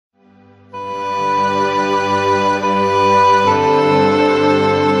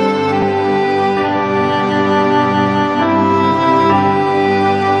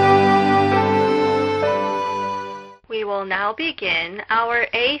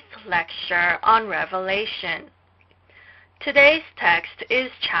8th lecture on Revelation. Today's text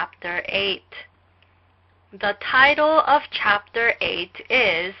is chapter 8. The title of chapter 8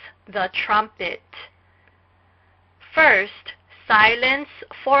 is The Trumpet. First, silence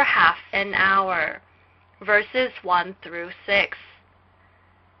for half an hour, verses 1 through 6.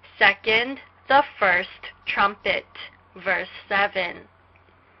 Second, the first trumpet, verse 7.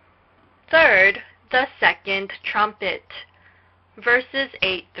 Third, the second trumpet, verses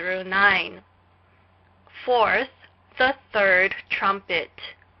 8 through 9. Fourth, the third trumpet,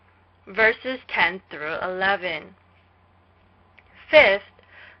 verses 10 through 11. Fifth,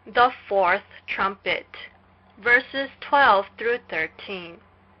 the fourth trumpet, verses 12 through 13.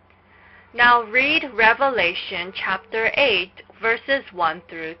 Now read Revelation chapter 8, verses 1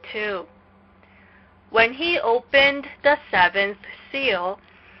 through 2. When he opened the seventh seal,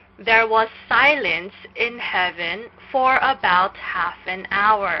 there was silence in heaven for about half an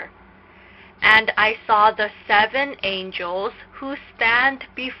hour. And I saw the 7 angels who stand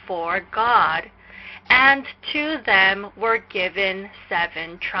before God, and to them were given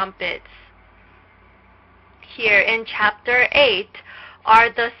 7 trumpets. Here in chapter 8 are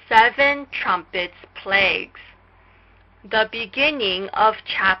the 7 trumpets plagues. The beginning of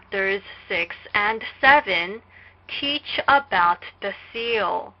chapters 6 and 7 teach about the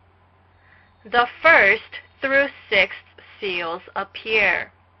seal. The first through 6th seals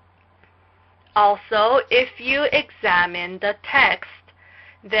appear. Also, if you examine the text,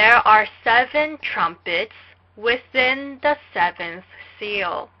 there are 7 trumpets within the 7th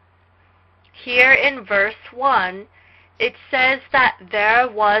seal. Here in verse 1, it says that there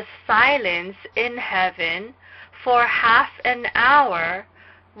was silence in heaven for half an hour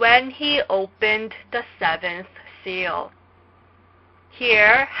when he opened the 7th seal.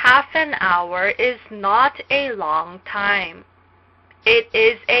 Here, half an hour is not a long time. It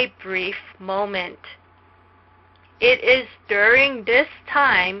is a brief moment. It is during this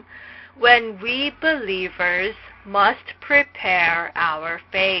time when we believers must prepare our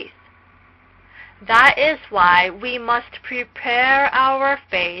faith. That is why we must prepare our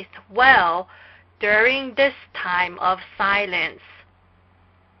faith well during this time of silence.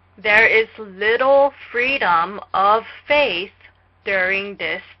 There is little freedom of faith during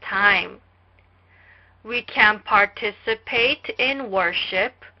this time. We can participate in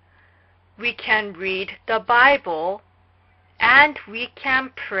worship, we can read the Bible, and we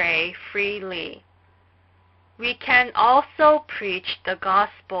can pray freely. We can also preach the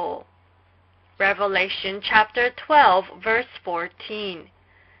gospel. Revelation chapter 12, verse 14.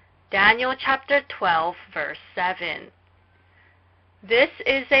 Daniel chapter 12, verse 7. This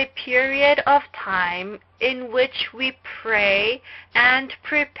is a period of time in which we pray and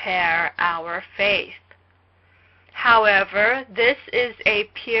prepare our faith. However, this is a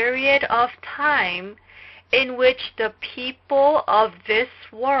period of time in which the people of this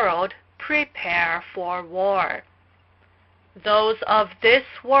world prepare for war. Those of this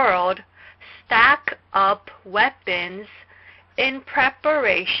world stack up weapons in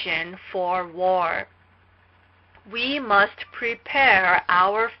preparation for war. We must prepare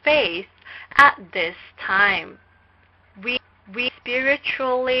our faith at this time. We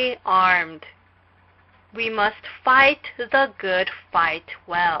spiritually armed. We must fight the good fight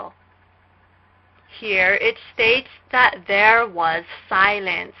well. Here it states that there was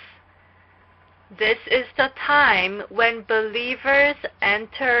silence. This is the time when believers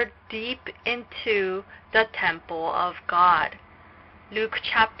enter deep into the temple of God. Luke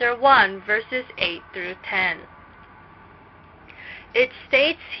chapter 1, verses 8 through 10. It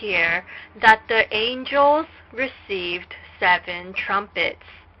states here that the angels received 7 trumpets.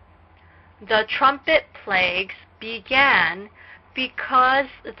 The trumpet plagues began because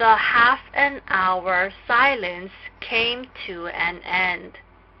the half an hour silence came to an end.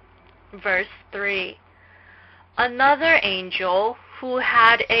 Verse 3. Another angel who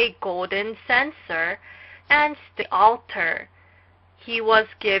had a golden censer and the altar. He was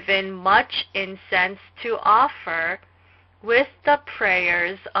given much incense to offer with the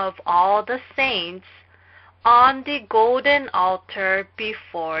prayers of all the saints on the golden altar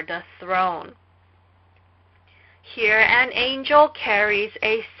before the throne. Here an angel carries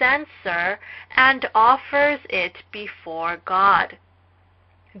a censer and offers it before God.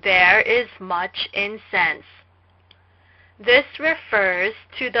 There is much incense. This refers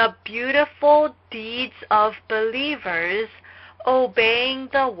to the beautiful deeds of believers obeying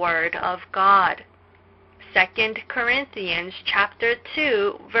the word of God. 2 Corinthians chapter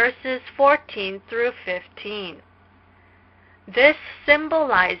 2, verses 14 through 15. This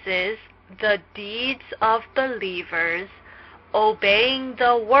symbolizes the deeds of believers obeying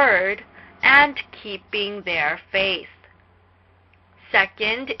the word and keeping their faith.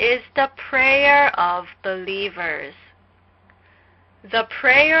 Second is the prayer of believers. The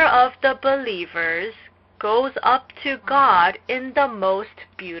prayer of the believers goes up to God in the most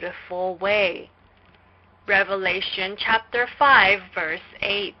beautiful way. Revelation chapter 5 verse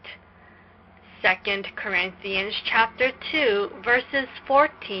 8. 2 Corinthians chapter 2 verses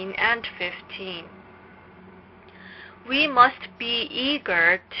 14 and 15. We must be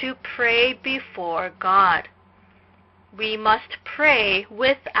eager to pray before God. We must pray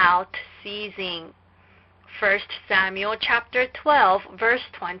without ceasing. 1 Samuel chapter 12 verse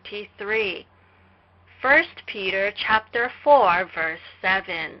 23. 1 Peter chapter 4 verse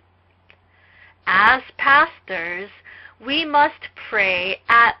 7. As pastors, we must pray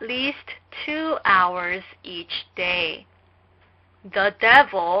at least 2 hours each day. The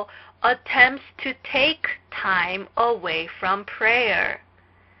devil attempts to take time away from prayer.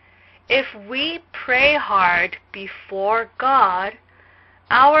 If we pray hard before God,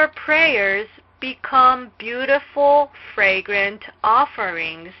 our prayers become beautiful, fragrant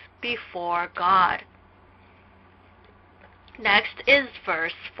offerings before God. Next is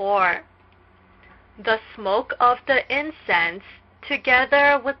verse 4. The smoke of the incense,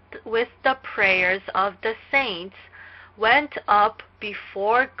 together with the prayers of the saints, went up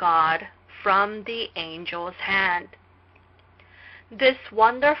before God from the angel's hand. This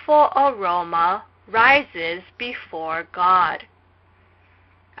wonderful aroma rises before God.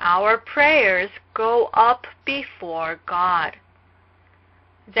 Our prayers go up before God.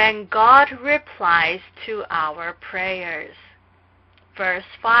 Then God replies to our prayers. Verse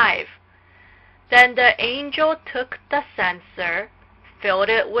 5. Then the angel took the censer, filled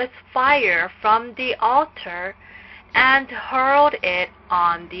it with fire from the altar, and hurled it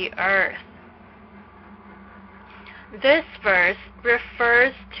on the earth. This verse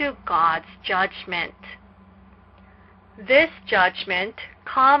refers to God's judgment. This judgment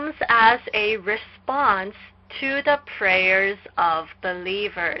comes as a response to the prayers of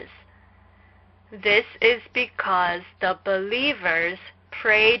believers. This is because the believers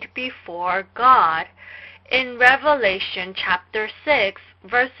prayed before God in Revelation chapter 6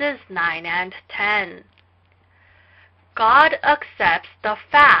 verses 9 and 10. God accepts the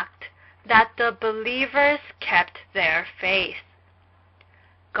fact that the believers kept their faith.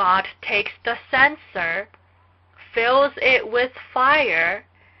 God takes the censer, fills it with fire,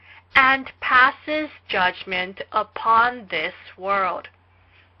 and passes judgment upon this world.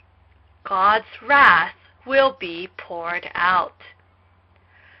 God's wrath will be poured out.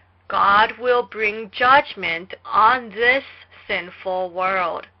 God will bring judgment on this sinful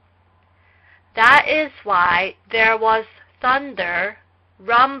world. That is why there was thunder,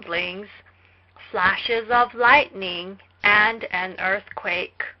 rumblings, flashes of lightning, and an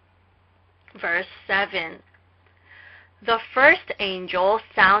earthquake. Verse 7. The first angel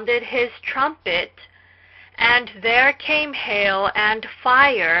sounded his trumpet, and there came hail and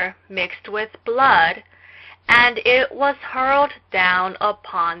fire mixed with blood, and it was hurled down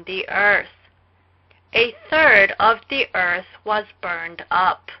upon the earth. 1/3 of the earth was burned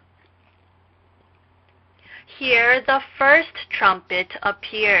up. Here the first trumpet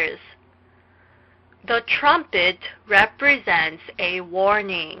appears. The trumpet represents a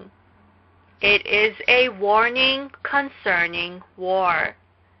warning. It is a warning concerning war.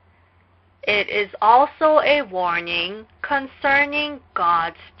 It is also a warning concerning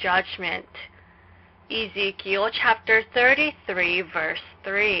God's judgment. Ezekiel chapter 33 verse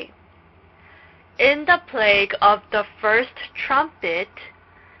 3. In the plague of the first trumpet,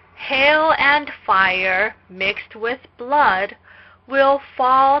 hail and fire mixed with blood will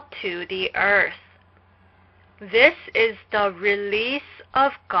fall to the earth. This is the release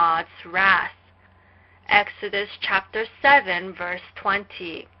of God's wrath. Exodus chapter 7 verse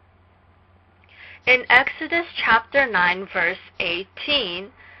 20. In Exodus chapter 9 verse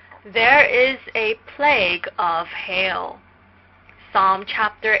 18, there is a plague of hail. Psalm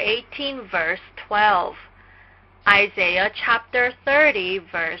chapter 18 verse 12. Isaiah chapter 30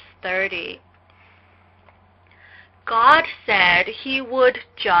 verse 30. God said he would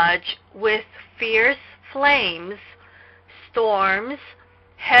judge with fierce flames, storms,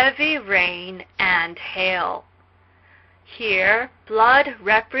 heavy rain, and hail. Here, blood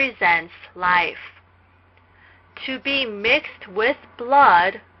represents life. To be mixed with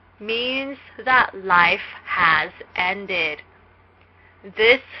blood means that life has ended.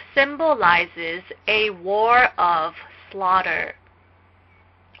 This symbolizes a war of slaughter.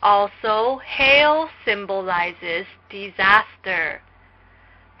 Also, hail symbolizes disaster.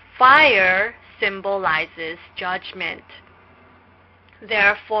 Fire symbolizes judgment.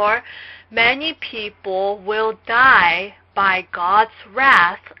 Therefore, many people will die by God's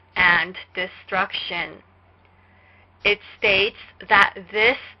wrath and destruction. It states that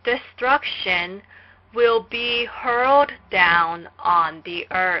this destruction will be hurled down on the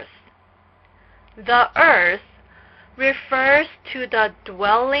earth. The earth refers to the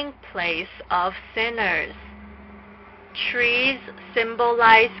dwelling place of sinners. Trees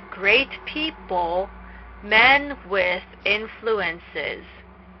symbolize great people, men with influences.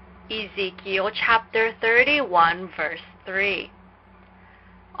 Ezekiel chapter 31, verse 3.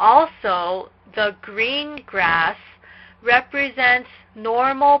 Also, the green grass represents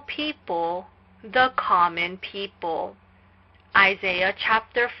normal people, the common people. Isaiah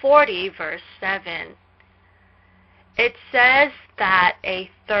chapter 40, verse 7. It says that a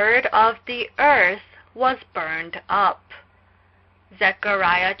third of the earth was burned up.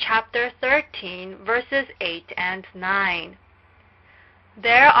 Zechariah chapter 13, verses 8 and 9.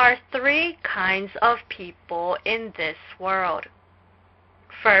 There are three kinds of people in this world.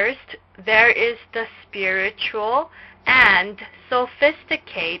 First, there is the spiritual and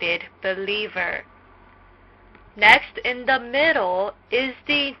sophisticated believer. Next in the middle is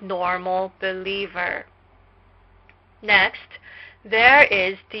the normal believer. Next, there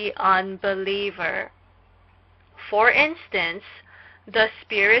is the unbeliever. For instance, the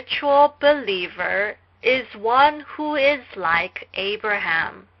spiritual believer is one who is like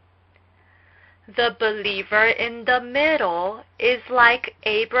Abraham. The believer in the middle is like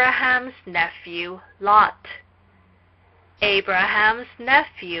Abraham's nephew Lot. Abraham's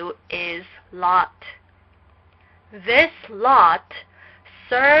nephew is Lot. This Lot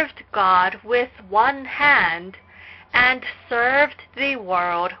served God with one hand and served the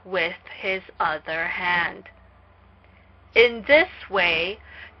world with his other hand. In this way,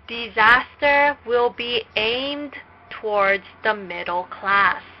 disaster will be aimed towards the middle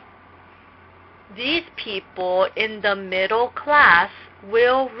class. These people in the middle class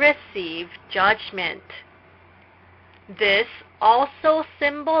will receive judgment. This also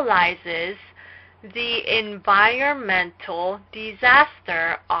symbolizes the environmental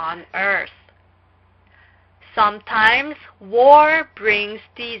disaster on earth. Sometimes war brings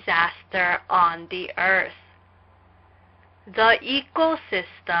disaster on the earth. The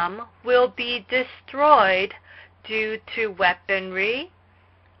ecosystem will be destroyed due to weaponry,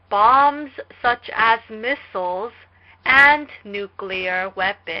 bombs such as missiles, and nuclear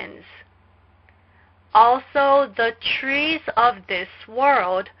weapons. Also, the trees of this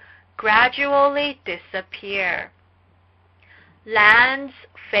world gradually disappear. Lands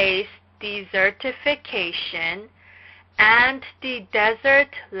face desertification, and the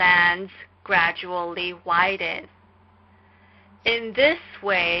desert lands gradually widen. In this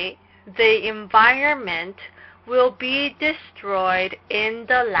way, the environment will be destroyed in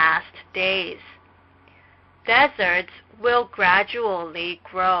the last days. Deserts will gradually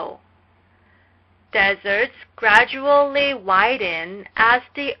grow. Deserts gradually widen as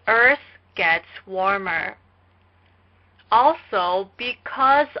the earth gets warmer. Also,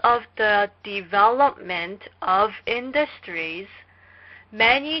 because of the development of industries,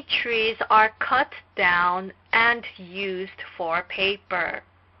 many trees are cut down and used for paper.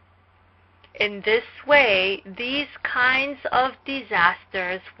 In this way, these kinds of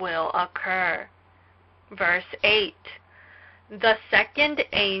disasters will occur. Verse 8. The second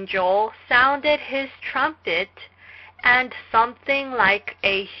angel sounded his trumpet, and something like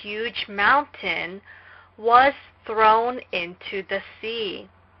a huge mountain was thrown into the sea.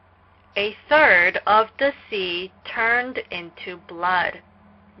 A third of the sea turned into blood.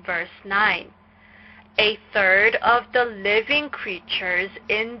 Verse 9. A third of the living creatures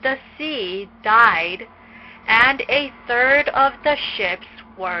in the sea died, and a third of the ships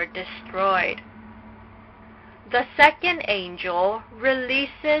were destroyed. The second angel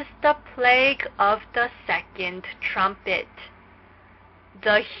releases the plague of the second trumpet.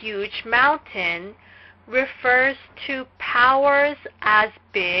 The huge mountain refers to powers as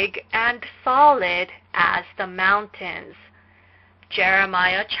big and solid as the mountains.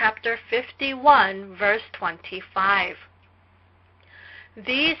 Jeremiah chapter 51, verse 25.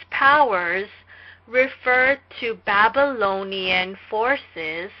 These powers refer to Babylonian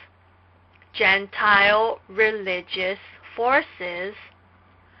forces, Gentile religious forces,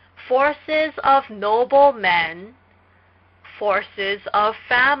 forces of noble men, forces of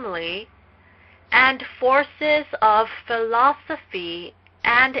family, and forces of philosophy,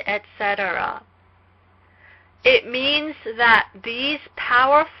 and etc. It means that these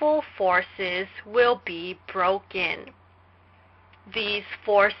powerful forces will be broken. These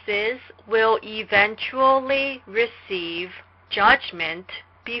forces will eventually receive judgment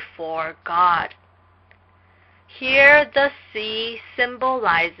before God. Here the sea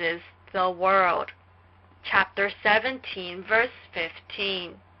symbolizes the world. Chapter 17, verse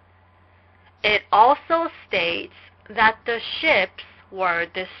 15. It also states that the ships were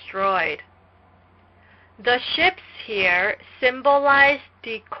destroyed. The ships here symbolize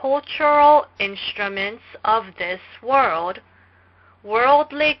the cultural instruments of this world,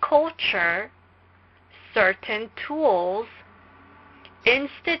 worldly culture, certain tools,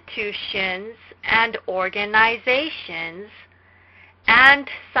 institutions and organizations, and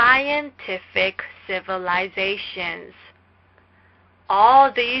scientific civilizations.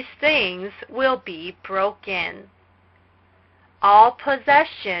 All these things will be broken. All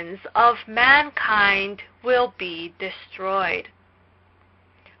possessions of mankind will be destroyed.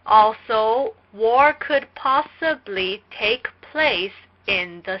 Also, war could possibly take place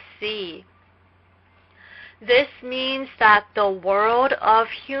in the sea. This means that the world of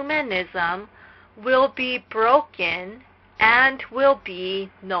humanism will be broken and will be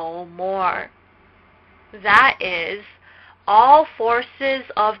no more. That is, all forces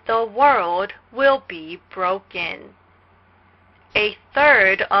of the world will be broken. A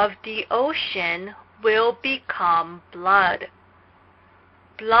third of the ocean will become blood.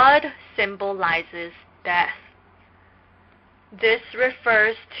 Blood symbolizes death. This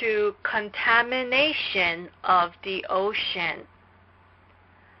refers to contamination of the ocean.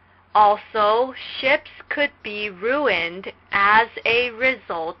 Also, ships could be ruined as a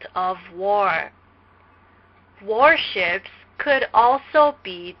result of war. Warships could also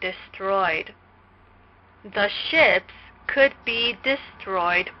be destroyed. The ships could be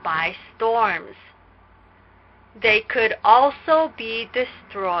destroyed by storms. They could also be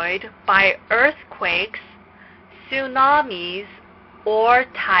destroyed by earthquakes, tsunamis, or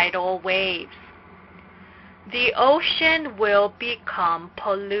tidal waves. The ocean will become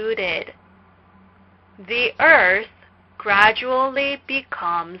polluted. The earth gradually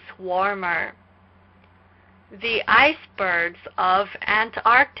becomes warmer. The icebergs of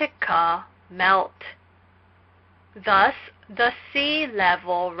Antarctica melt. Thus, the sea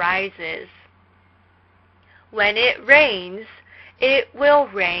level rises. When it rains, it will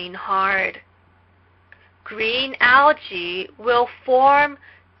rain hard. Green algae will form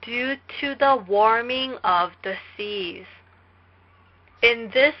due to the warming of the seas.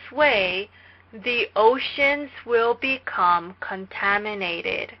 In this way, the oceans will become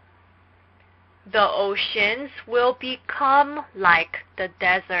contaminated. The oceans will become like the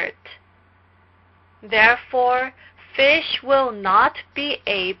desert. Therefore, fish will not be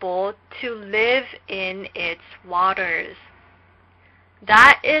able to live in its waters.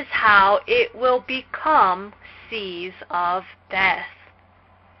 That is how it will become seas of death.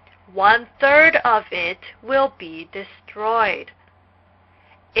 1/3 of it will be destroyed.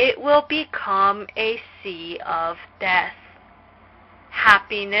 It will become a sea of death.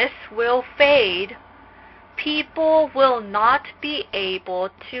 Happiness will fade. People will not be able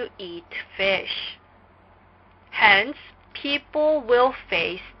to eat fish. Hence, people will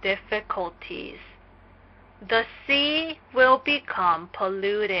face difficulties. The sea will become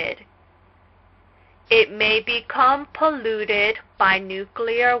polluted. It may become polluted by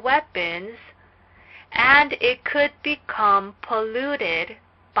nuclear weapons, and it could become polluted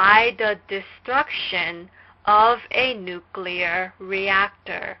by the destruction of a nuclear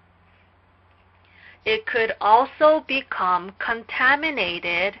reactor. It could also become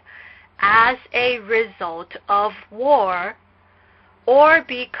contaminated as a result of war, or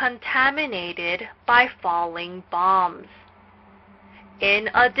be contaminated by falling bombs.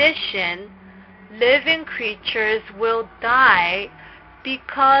 In addition, living creatures will die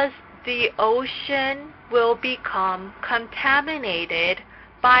because the ocean will become contaminated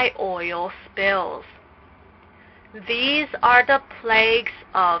by oil spills. These are the plagues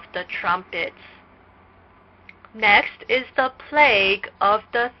of the trumpets. Next is the plague of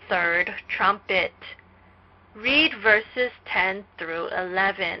the third trumpet. Read verses 10 through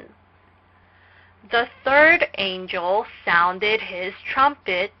 11. The third angel sounded his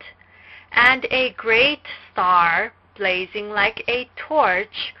trumpet, and a great star, blazing like a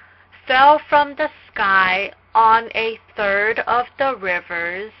torch, fell from the sky on a third of the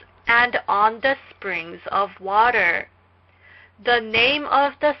rivers and on the springs of water. The name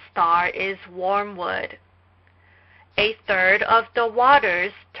of the star is Wormwood. A third of the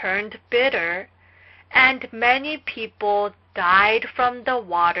waters turned bitter, and many people died from the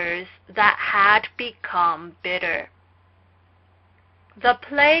waters that had become bitter. The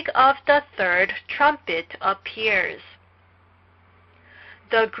plague of the third trumpet appears.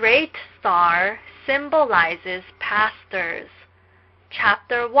 The great star symbolizes pastors.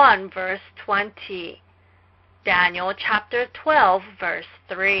 Chapter 1, verse 20. Daniel chapter 12, verse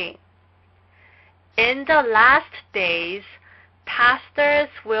 3. In the last days, pastors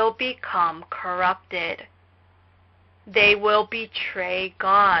will become corrupted. They will betray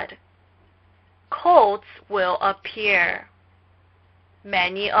God. Cults will appear.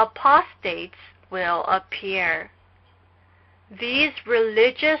 Many apostates will appear. These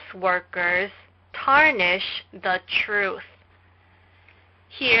religious workers tarnish the truth.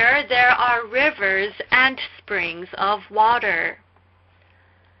 Here there are rivers and springs of water.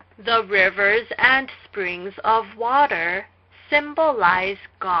 The rivers and springs of water symbolize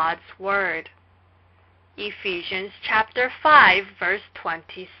God's Word. Ephesians chapter 5, verse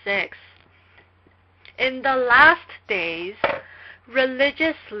 26. In the last days,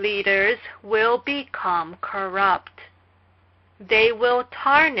 religious leaders will become corrupt. They will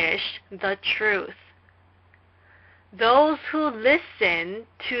tarnish the truth. Those who listen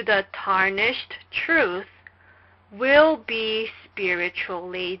to the tarnished truth will be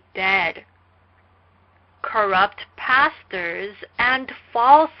spiritually dead. Corrupt pastors and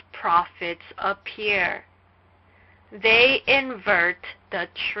false prophets appear. They invert the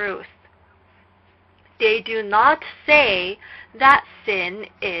truth. They do not say that sin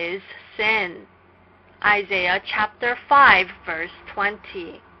is sin. Isaiah chapter 5, verse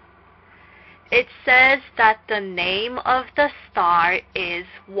 20. It says that the name of the star is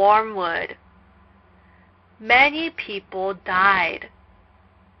wormwood. Many people died.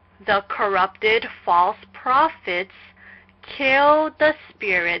 The corrupted false prophets kill the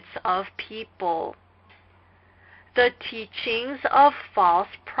spirits of people. The teachings of false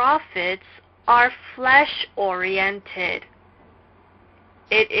prophets are flesh-oriented.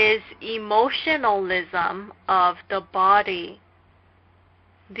 It is emotionalism of the body.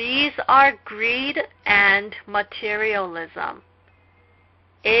 These are greed and materialism.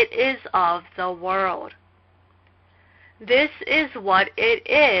 It is of the world. This is what it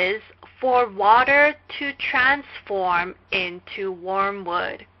is for water to transform into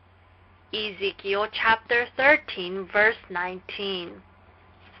wormwood. Ezekiel chapter 13, verse 19.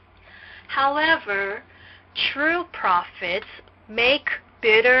 However, true prophets make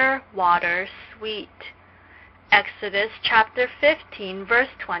bitter water sweet. Exodus chapter 15, verse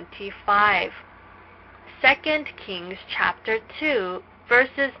 25. 2 Kings chapter 2,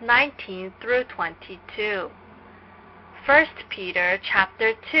 verses 19 through 22. 1 Peter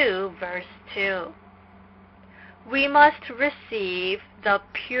chapter 2, verse 2. We must receive the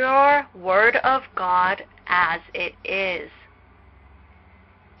pure Word of God as it is.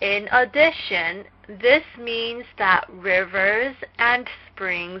 In addition, this means that rivers and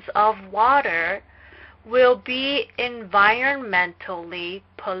springs of water will be environmentally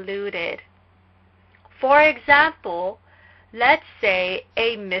polluted. For example, let's say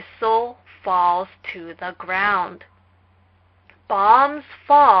a missile falls to the ground. Bombs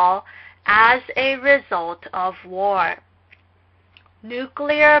fall as a result of war.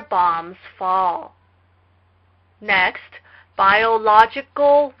 Nuclear bombs fall. Next,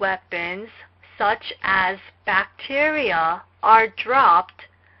 biological weapons such as bacteria are dropped.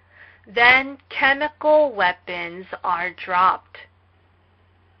 Then chemical weapons are dropped.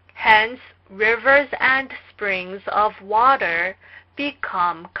 Hence, rivers and springs of water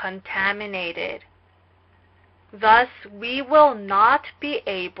become contaminated. Thus, we will not be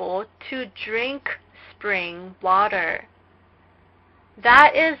able to drink spring water.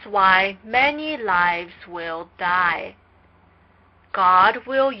 That is why many lives will die. God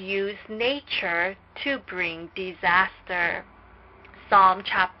will use nature to bring disaster. Psalm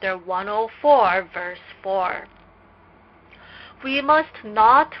chapter 104, verse 4. We must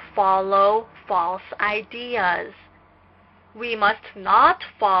not follow false ideas. We must not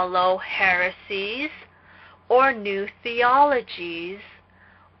follow heresies or new theologies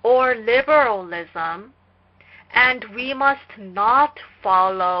or liberalism, and we must not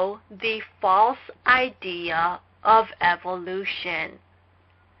follow the false idea of evolution.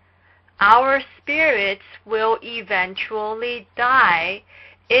 Our spirits will eventually die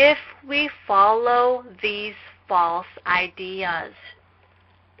if we follow these false ideas.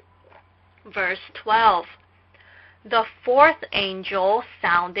 Verse 12. The fourth angel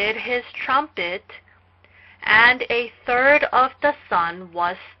sounded his trumpet, and a third of the sun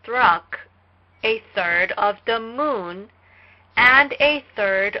was struck, a third of the moon, and a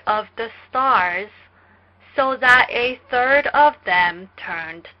third of the stars, so that a third of them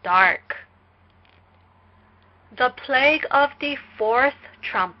turned dark. The plague of the fourth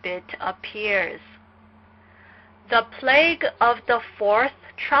trumpet appears. The plague of the fourth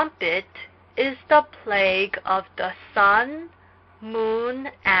trumpet is the plague of the sun, moon,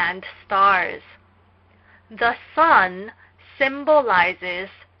 and stars. The sun symbolizes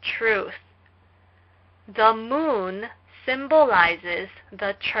truth. The moon symbolizes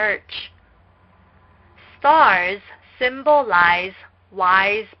the church. Stars symbolize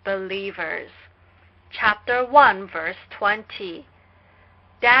wise believers. Chapter 1, verse 20.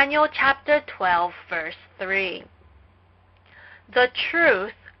 Daniel chapter 12, verse 3. The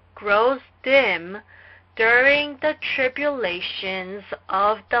truth grows dim during the tribulations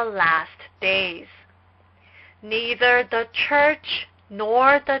of the last days. Neither the church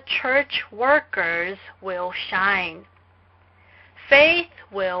nor the church workers will shine. Faith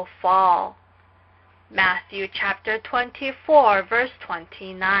will fall. Matthew chapter 24, verse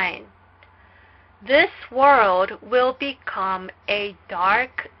 29. This world will become a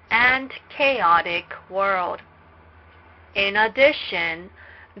dark and chaotic world. In addition,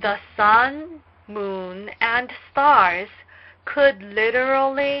 the sun, moon, and stars could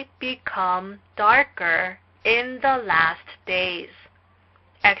literally become darker in the last days.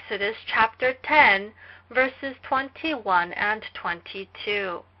 Exodus chapter 10, verses 21 and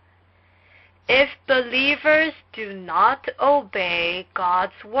 22. If believers do not obey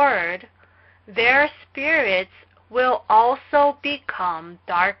God's word, their spirits will also become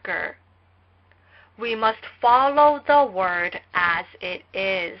darker. We must follow the word as it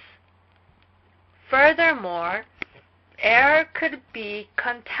is. Furthermore, air could be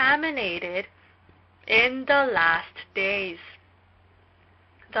contaminated in the last days.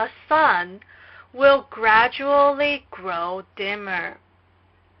 The sun will gradually grow dimmer.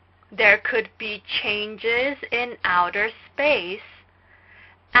 There could be changes in outer space,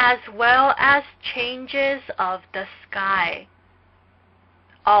 as well as changes of the sky.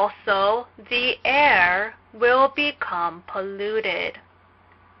 Also, the air will become polluted.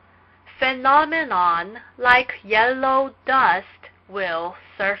 Phenomenon like yellow dust will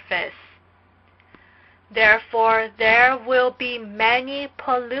surface. Therefore, there will be many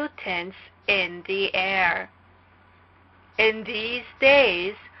pollutants in the air. In these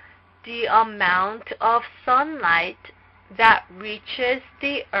days, the amount of sunlight that reaches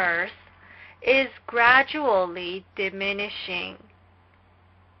the earth is gradually diminishing.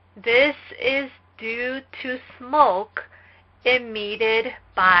 This is due to smoke emitted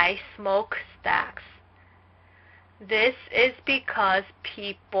by smokestacks. This is because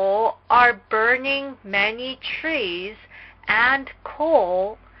people are burning many trees and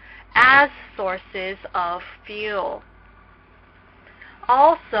coal as sources of fuel.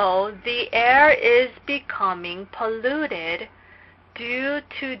 Also, the air is becoming polluted due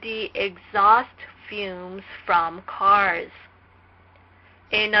to the exhaust fumes from cars.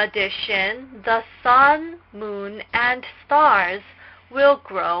 In addition, the sun, moon, and stars will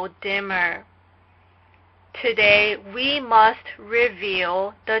grow dimmer. Today, we must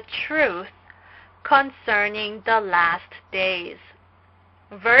reveal the truth concerning the last days.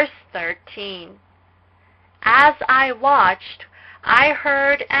 Verse 13. As I watched, I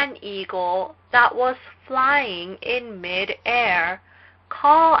heard an eagle that was flying in mid-air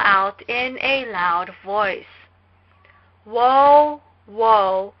call out in a loud voice, "Woe,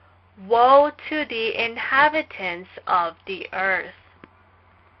 woe, woe to the inhabitants of the earth."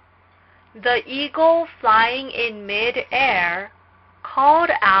 The eagle flying in mid-air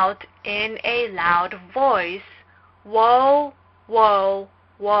called out in a loud voice, "Woe, woe,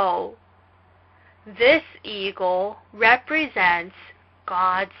 woe." This eagle represents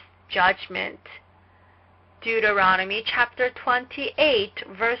God's judgment. Deuteronomy chapter 28,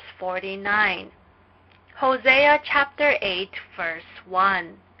 verse 49. Hosea chapter 8, verse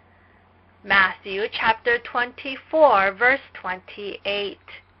 1. Matthew chapter 24, verse 28.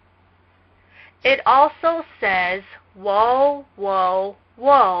 It also says, "Woe, woe,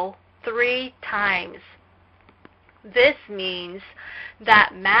 woe," 3 times. This means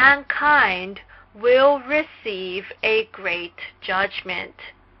that mankind will receive a great judgment.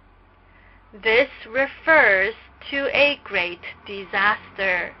 This refers to a great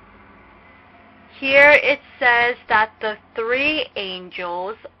disaster. Here it says that the 3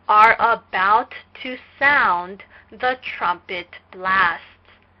 angels are about to sound the trumpet blasts.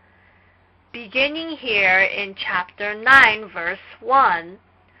 Beginning here in chapter 9, verse 1,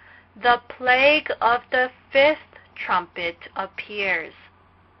 the plague of the 5th trumpet appears.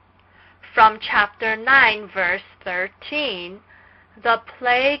 From chapter 9, verse 13, the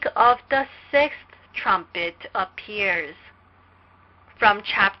plague of the 6th trumpet appears. From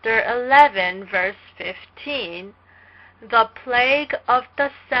chapter 11, verse 15, the plague of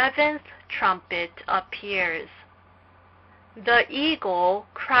the 7th trumpet appears. The eagle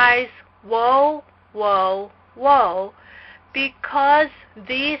cries, Woe, woe, woe, because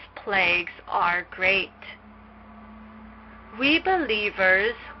these plagues are great. We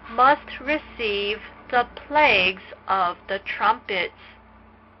believers must receive the plagues of the trumpets.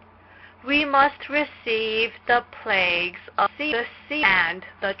 We must receive the plagues of the sea and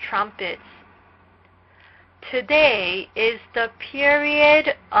the trumpets. Today is the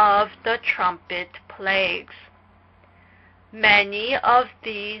period of the trumpet plagues. Many of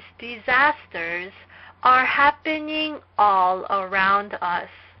these disasters are happening all around us.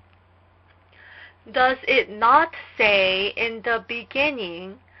 Does it not say in the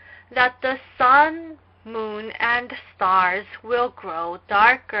beginning that the sun, moon, and stars will grow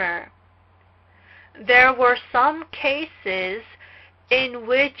darker? There were some cases in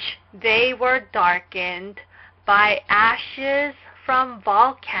which they were darkened by ashes from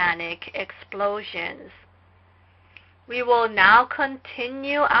volcanic explosions. We will now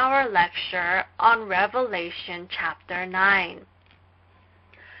continue our lecture on Revelation chapter 9.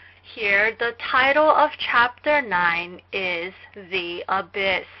 Here, the title of chapter 9 is The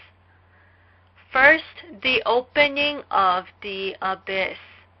Abyss. First, the opening of the abyss,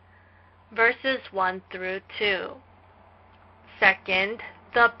 verses 1 through 2. Second,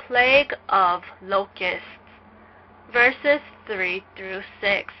 the plague of locusts, verses 3 through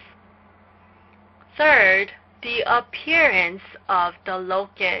 6. Third, the appearance of the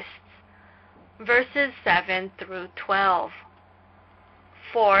locusts, verses 7 through 12.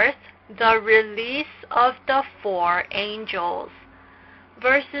 Fourth, the release of the 4 angels,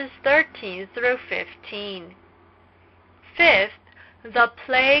 verses 13 through 15. Fifth, the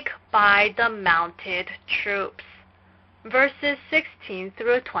plague by the mounted troops, verses 16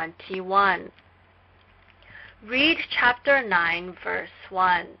 through 21. Read chapter 9, verse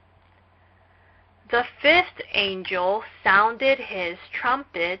 1. The 5th angel sounded his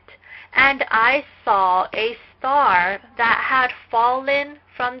trumpet, and I saw a star that had fallen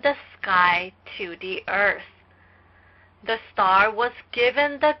from the sky to the earth. The star was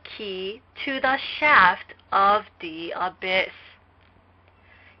given the key to the shaft of the abyss.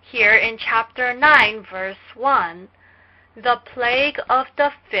 Here in chapter 9, verse 1, the plague of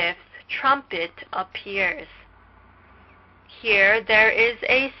the 5th trumpet appears. Here there is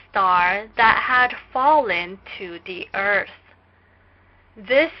a star that had fallen to the earth.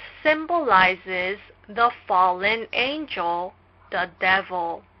 This symbolizes the fallen angel, the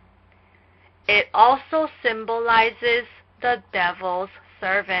devil. It also symbolizes the devil's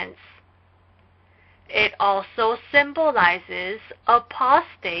servants. It also symbolizes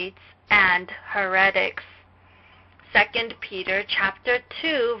apostates and heretics. 2 Peter chapter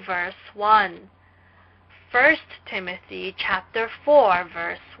 2, verse 1. 1 Timothy chapter 4,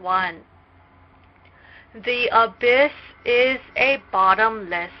 verse 1. The abyss is a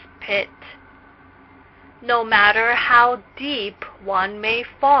bottomless pit. No matter how deep one may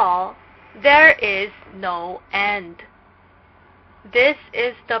fall, there is no end. This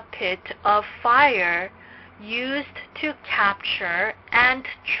is the pit of fire used to capture and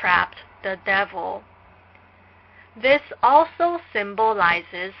trap the devil. This also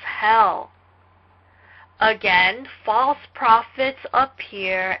symbolizes hell. Again, false prophets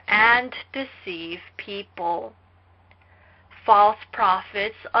appear and deceive people. False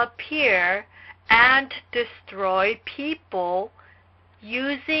prophets appear and destroy people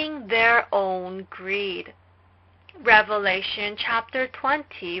using their own greed. Revelation chapter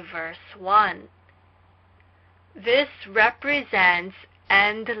 20, verse 1. This represents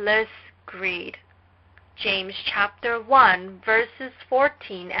endless greed. James chapter 1, verses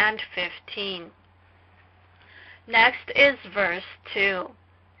 14 and 15. Next is verse 2.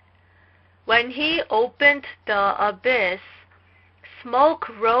 When he opened the abyss, smoke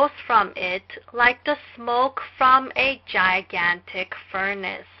rose from it like the smoke from a gigantic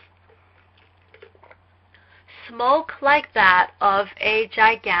furnace. Smoke like that of a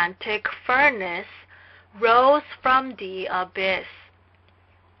gigantic furnace rose from the abyss.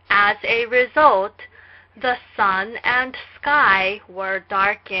 As a result, the sun and sky were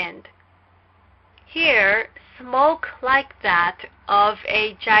darkened. Here, smoke like that of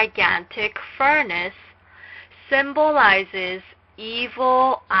a gigantic furnace symbolizes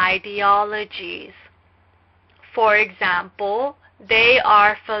evil ideologies. For example, they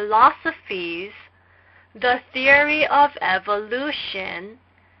are philosophies, the theory of evolution,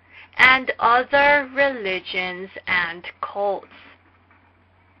 and other religions and cults.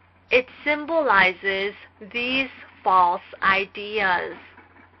 It symbolizes these false ideas.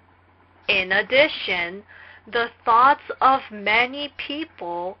 In addition, the thoughts of many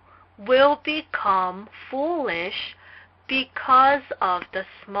people will become foolish because of the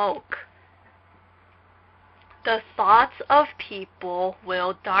smoke. the thoughts of people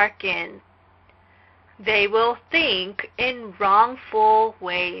will darken. They will think in wrongful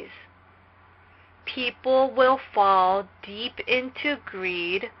ways. People will fall deep into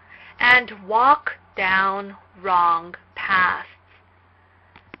greed and walk down wrong paths.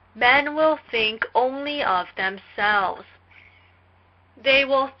 Men will think only of themselves. They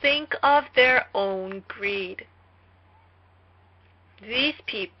will think of their own greed. These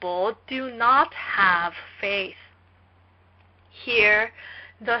people do not have faith. Here,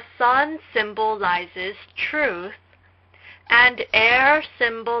 the sun symbolizes truth, and air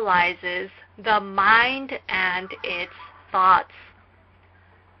symbolizes the mind and its thoughts.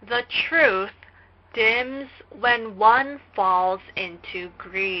 The truth dims when one falls into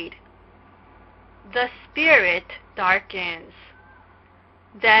greed. The spirit darkens.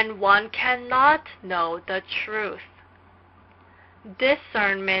 Then one cannot know the truth.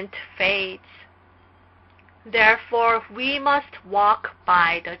 Discernment fades. Therefore, we must walk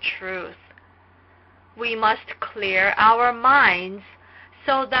by the truth. We must clear our minds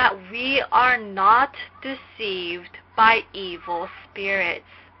so that we are not deceived by evil spirits.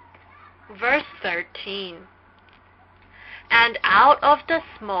 Verse 13. And out of the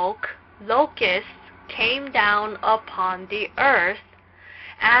smoke locusts came down upon the earth,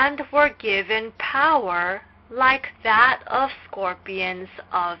 and were given power like that of scorpions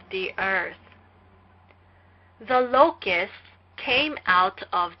of the earth. The locusts came out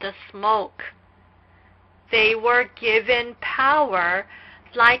of the smoke. They were given power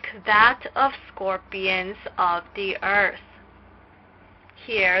like that of scorpions of the earth.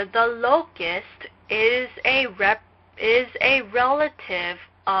 Here the locust is a relative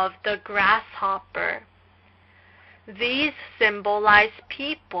of the grasshopper. These symbolize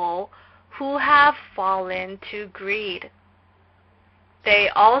people who have fallen to greed. They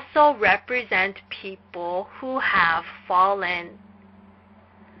also represent people who have fallen.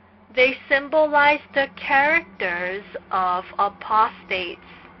 They symbolize the characters of apostates.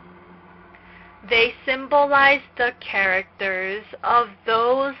 They symbolize the characters of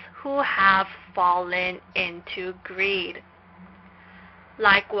those who have fallen into greed.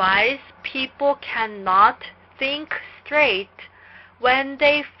 Likewise, people cannot think straight when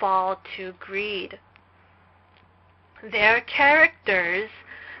they fall to greed. Their characters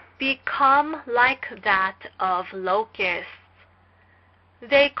become like that of locusts.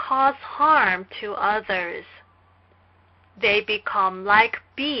 They cause harm to others. They become like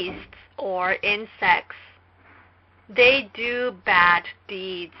beasts or insects. They do bad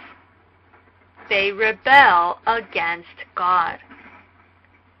deeds. They rebel against God.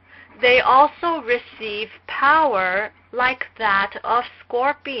 They also receive power like that of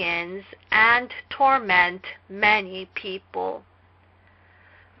scorpions and torment many people.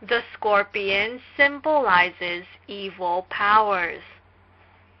 The scorpion symbolizes evil powers.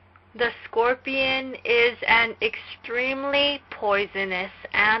 The scorpion is an extremely poisonous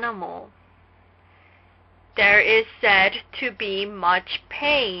animal. There is said to be much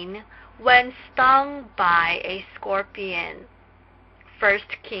pain when stung by a scorpion. 1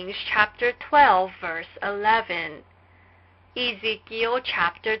 Kings chapter 12, verse 11. Ezekiel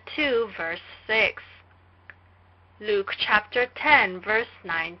chapter 2, verse 6. Luke chapter 10, verse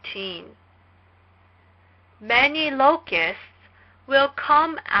 19. Many locusts will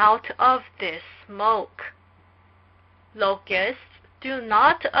come out of this smoke. Locusts do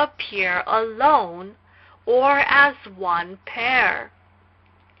not appear alone or as one pair.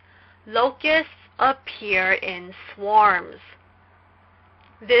 Locusts appear in swarms.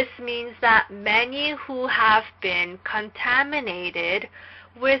 This means that many who have been contaminated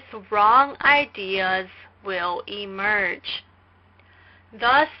with wrong ideas will emerge.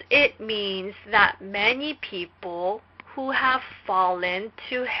 Thus, it means that many people who have fallen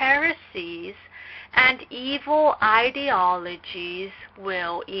to heresies and evil ideologies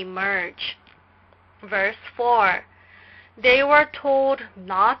will emerge. Verse 4. They were told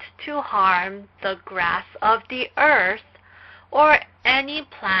not to harm the grass of the earth or any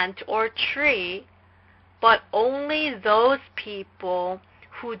plant or tree, but only those people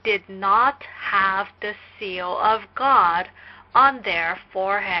who did not have the seal of God on their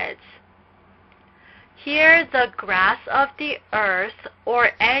foreheads. Here the grass of the earth or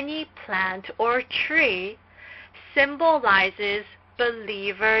any plant or tree symbolizes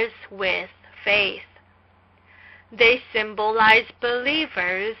believers with faith. They symbolize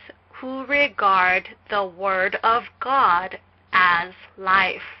believers who regard the Word of God as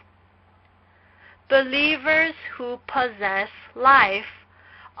life. Believers who possess life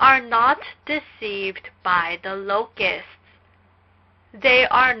are not deceived by the locusts. they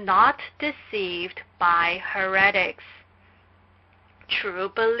are not deceived by heretics. True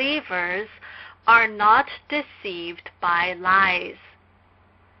believers are not deceived by lies.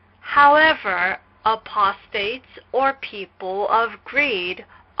 However, apostates or people of greed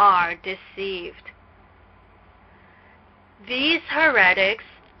are deceived. These heretics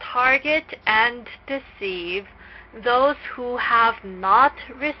target and deceive those who have not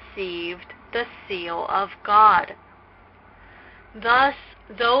received the seal of God. Thus,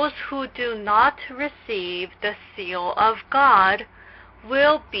 those who do not receive the seal of God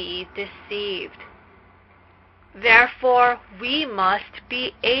will be deceived. Therefore, we must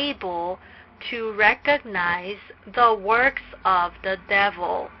be able to recognize the works of the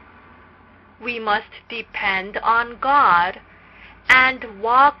devil. We must depend on God and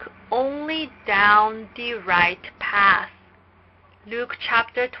walk only down the right path. Luke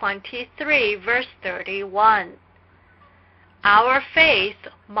chapter 23, verse 31. Our faith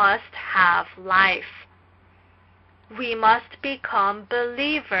must have life. We must become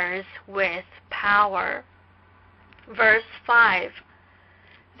believers with power. Verse 5.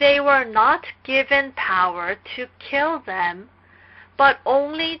 They were not given power to kill them, but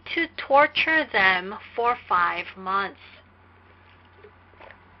only to torture them for 5 months.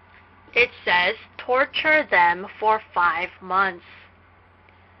 It says, torture them for 5 months.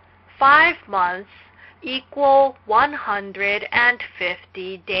 5 months equal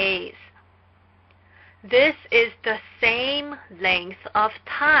 150 days. This is the same length of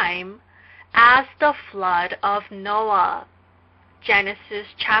time as the flood of Noah. Genesis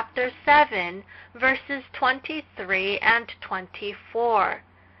chapter 7, verses 23 and 24.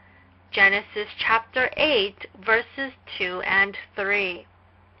 Genesis chapter 8, verses 2 and 3.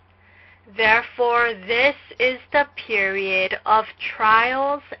 Therefore, this is the period of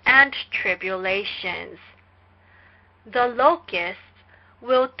trials and tribulations. The locusts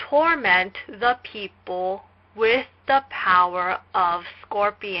will torment the people with the power of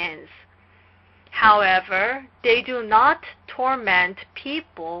scorpions. However, they do not torment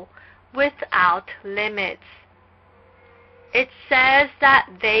people without limits. It says that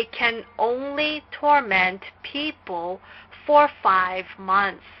they can only torment people for 5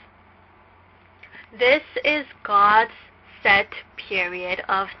 months. This is God's set period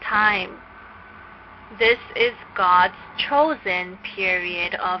of time. This is God's chosen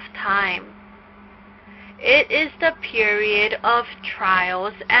period of time. It is the period of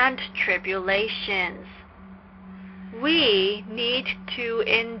trials and tribulations. We need to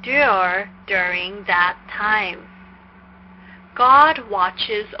endure during that time. God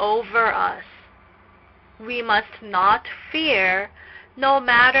watches over us. We must not fear, no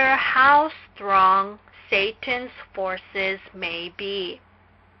matter how strong Satan's forces may be.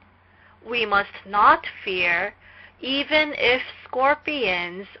 We must not fear, even if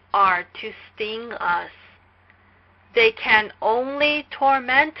scorpions are to sting us. They can only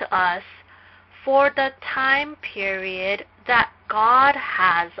torment us for the time period that God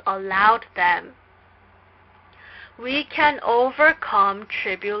has allowed them. We can overcome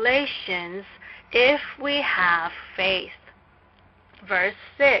tribulations if we have faith. Verse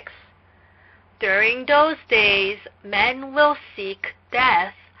 6. During those days, men will seek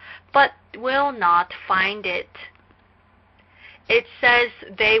death, but will not find it. It says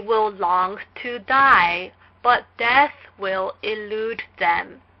they will long to die, but death will elude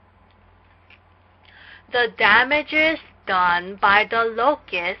them. The damages done by the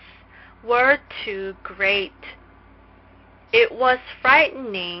locusts were too great. It was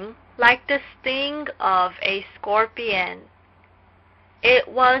frightening, like the sting of a scorpion. It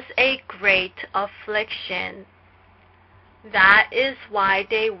was a great affliction. That is why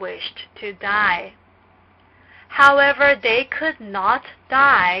they wished to die. However, they could not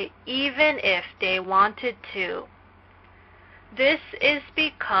die even if they wanted to. This is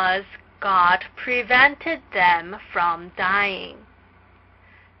because God prevented them from dying.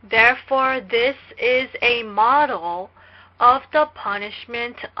 Therefore, this is a model of the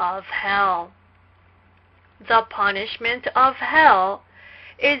punishment of hell. The punishment of hell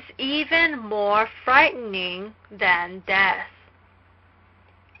is even more frightening than death.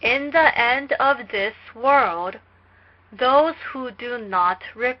 In the end of this world, those who do not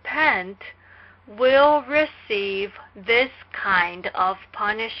repent will receive this kind of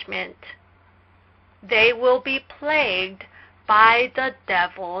punishment. They will be plagued by the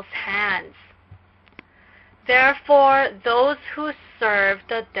devil's hands. Therefore, those who serve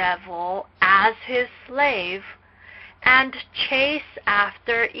the devil as his slave and chase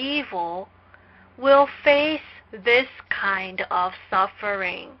after evil will face this kind of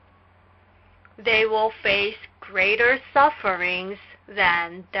suffering. They will face greater sufferings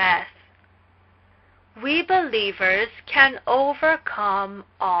than death. We believers can overcome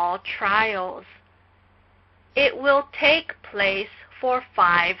all trials. It will take place for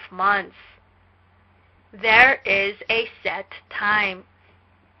 5 months. There is a set time.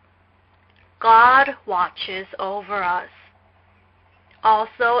 God watches over us.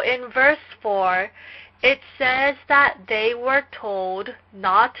 Also in verse 4, it says that they were told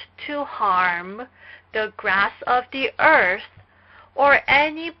not to harm the grass of the earth or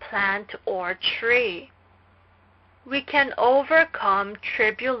any plant or tree. We can overcome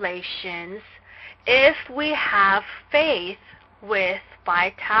tribulations if we have faith with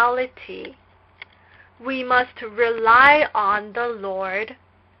vitality. We must rely on the Lord.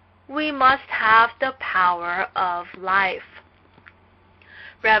 We must have the power of life.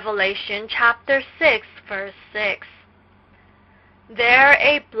 Revelation chapter 6, verse 6. There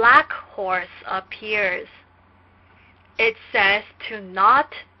a black horse appears. It says to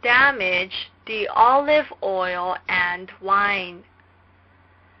not damage the olive oil and wine.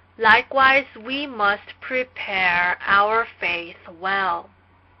 Likewise, we must prepare our faith well.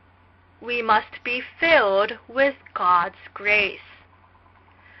 We must be filled with God's grace.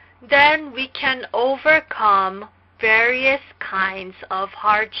 Then we can overcome various kinds of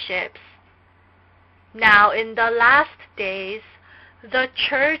hardships. Now in the last days, the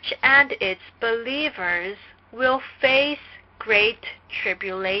church and its believers will face great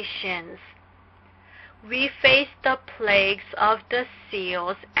tribulations. We face the plagues of the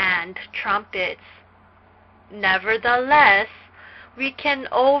seals and trumpets. Nevertheless, we can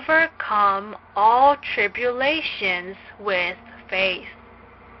overcome all tribulations with faith.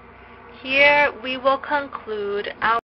 Here we will conclude our